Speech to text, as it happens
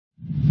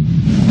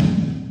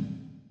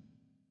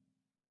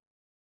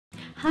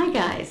Hi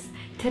guys,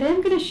 today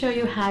I'm going to show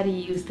you how to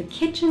use the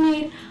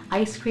Kitchenaid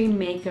ice cream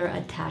maker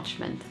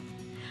attachment.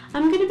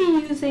 I'm going to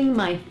be using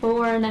my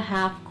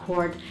 4.5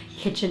 quart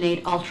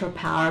Kitchenaid Ultra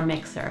Power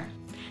mixer.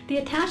 The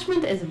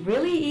attachment is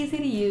really easy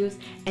to use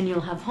and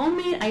you'll have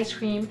homemade ice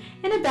cream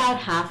in about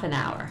half an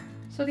hour.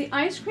 So the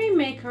ice cream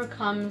maker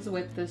comes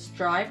with this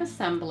drive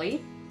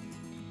assembly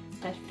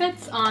that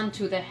fits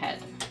onto the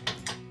head,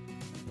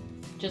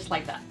 just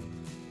like that.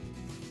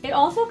 It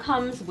also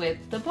comes with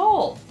the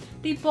bowl.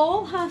 The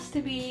bowl has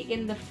to be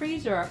in the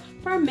freezer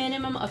for a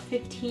minimum of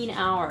 15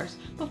 hours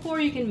before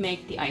you can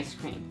make the ice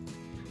cream.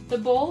 The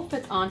bowl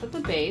fits onto the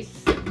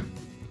base.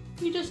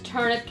 You just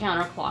turn it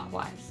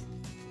counterclockwise.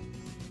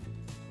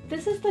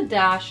 This is the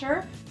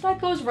dasher that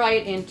goes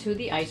right into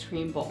the ice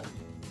cream bowl.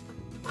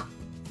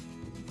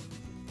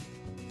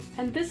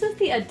 And this is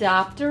the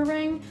adapter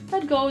ring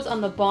that goes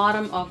on the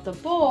bottom of the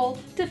bowl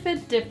to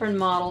fit different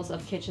models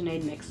of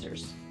Kitchenaid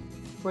mixers.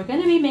 We're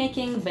going to be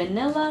making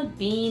vanilla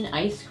bean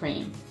ice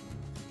cream.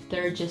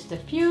 There are just a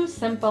few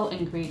simple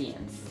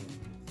ingredients: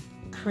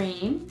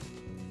 cream,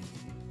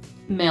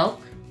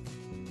 milk,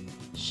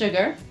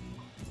 sugar,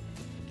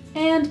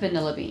 and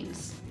vanilla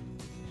beans.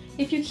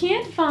 If you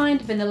can't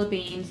find vanilla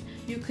beans,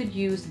 you could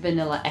use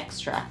vanilla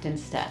extract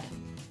instead.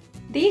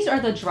 These are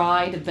the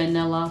dried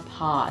vanilla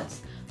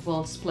pods.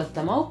 We'll split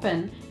them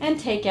open and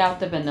take out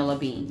the vanilla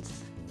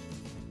beans.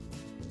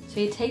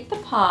 So you take the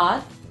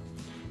pod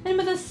and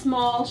with a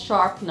small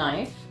sharp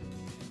knife,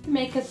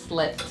 make a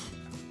slit.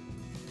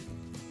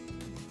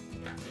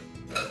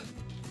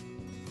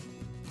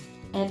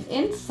 And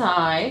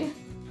inside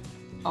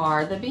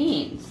are the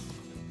beans.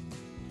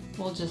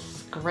 We'll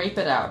just scrape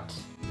it out.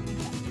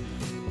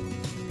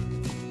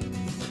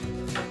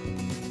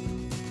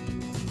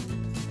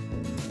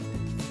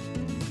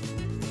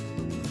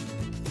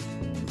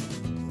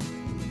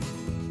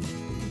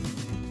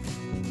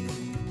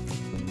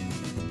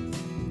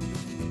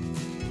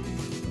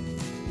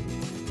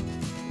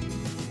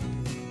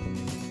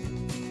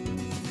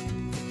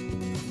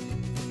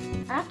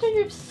 After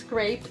you've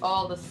scraped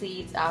all the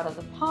seeds out of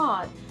the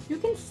pod, you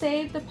can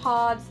save the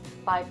pods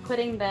by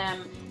putting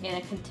them in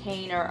a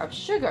container of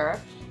sugar,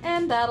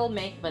 and that'll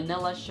make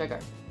vanilla sugar.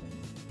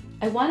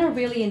 I want a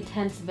really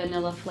intense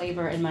vanilla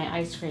flavor in my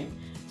ice cream,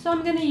 so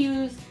I'm going to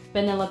use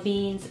vanilla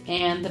beans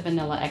and the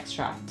vanilla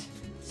extract.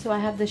 So I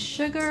have the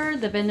sugar,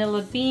 the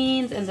vanilla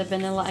beans, and the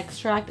vanilla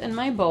extract in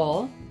my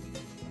bowl.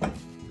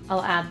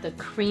 I'll add the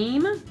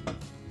cream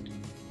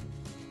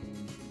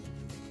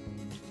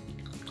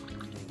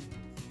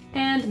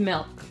and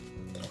milk.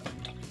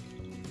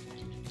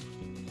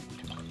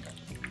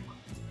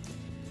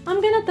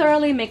 I'm going to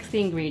thoroughly mix the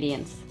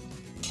ingredients.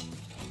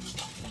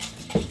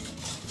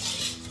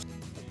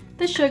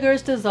 The sugar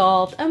is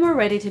dissolved and we're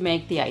ready to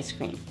make the ice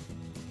cream.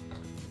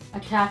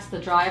 Attach the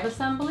drive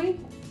assembly.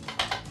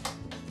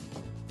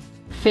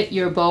 Fit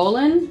your bowl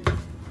in.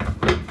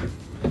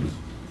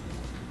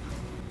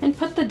 And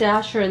put the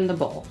dasher in the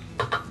bowl.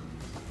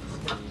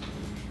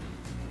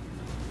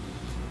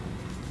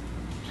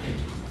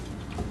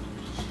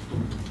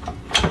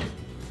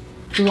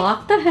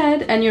 Lock the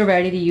head and you're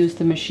ready to use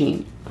the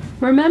machine.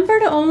 Remember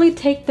to only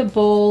take the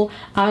bowl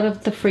out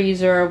of the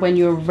freezer when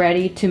you're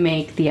ready to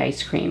make the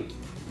ice cream.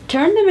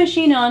 Turn the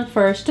machine on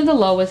first to the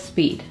lowest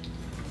speed.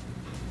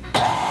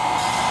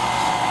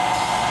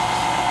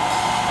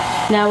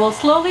 Now we'll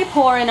slowly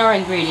pour in our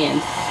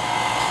ingredients.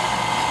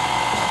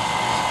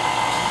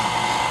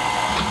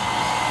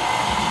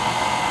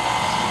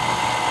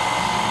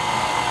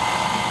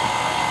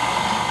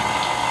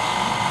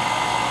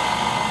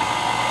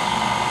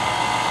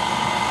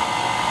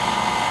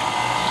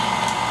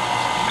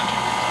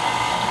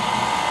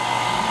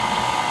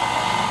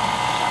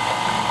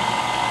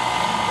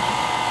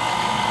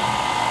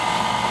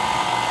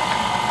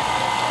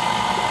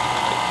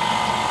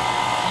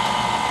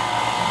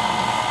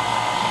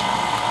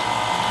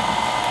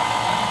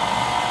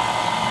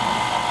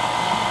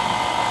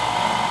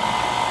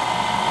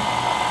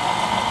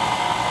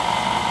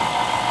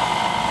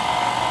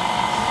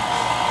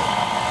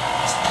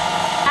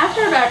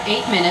 After about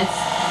 8 minutes,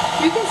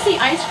 you can see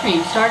ice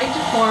cream starting to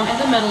form in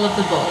the middle of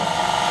the bowl.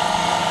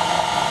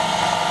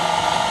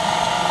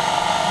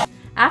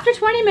 After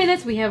 20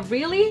 minutes, we have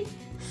really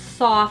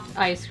soft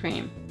ice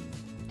cream.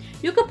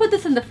 You could put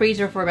this in the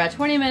freezer for about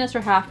 20 minutes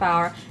or half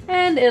hour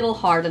and it'll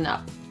harden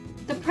up.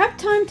 The prep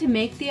time to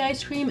make the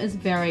ice cream is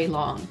very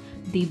long.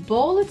 The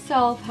bowl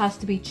itself has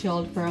to be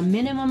chilled for a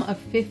minimum of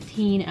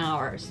 15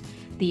 hours.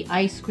 The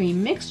ice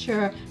cream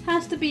mixture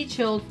has to be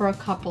chilled for a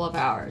couple of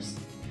hours.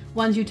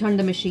 Once you turn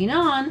the machine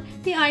on,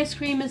 the ice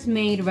cream is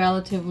made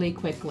relatively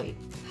quickly.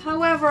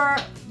 However,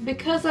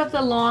 because of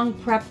the long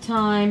prep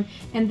time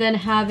and then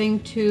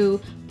having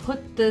to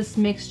put this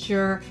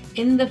mixture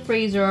in the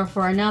freezer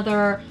for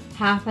another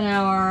half an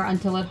hour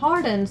until it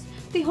hardens,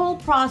 the whole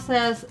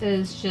process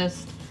is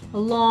just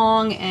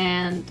long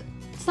and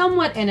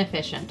somewhat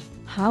inefficient.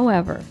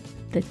 However,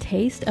 The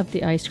taste of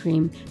the ice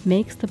cream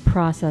makes the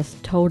process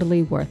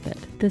totally worth it.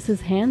 This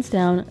is hands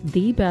down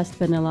the best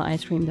vanilla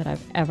ice cream that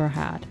I've ever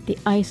had. The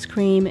ice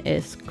cream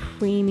is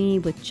creamy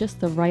with just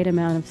the right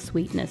amount of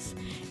sweetness,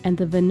 and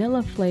the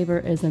vanilla flavor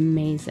is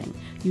amazing.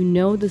 You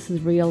know this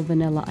is real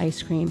vanilla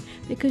ice cream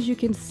because you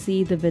can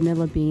see the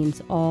vanilla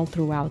beans all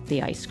throughout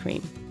the ice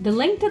cream. The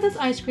link to this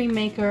ice cream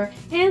maker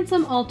and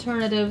some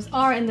alternatives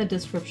are in the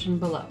description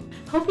below.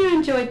 Hope you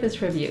enjoyed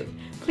this review.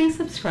 Please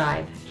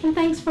subscribe, and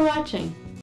thanks for watching.